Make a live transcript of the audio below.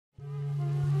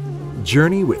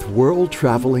Journey with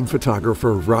world-traveling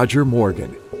photographer Roger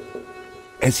Morgan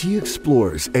as he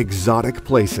explores exotic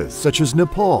places such as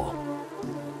Nepal,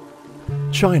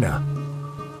 China,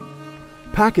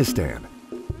 Pakistan,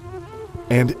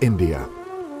 and India,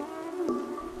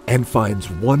 and finds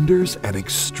wonders and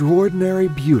extraordinary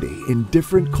beauty in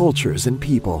different cultures and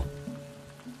people.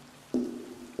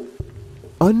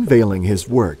 Unveiling his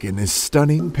work in his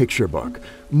stunning picture book,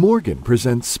 Morgan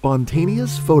presents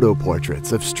spontaneous photo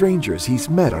portraits of strangers he's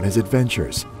met on his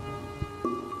adventures,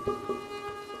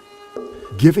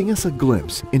 giving us a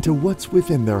glimpse into what's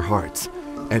within their hearts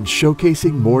and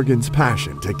showcasing Morgan's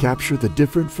passion to capture the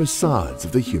different facades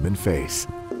of the human face.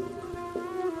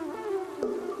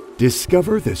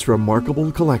 Discover this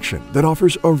remarkable collection that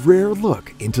offers a rare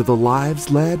look into the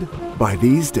lives led by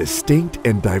these distinct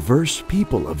and diverse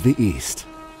people of the East.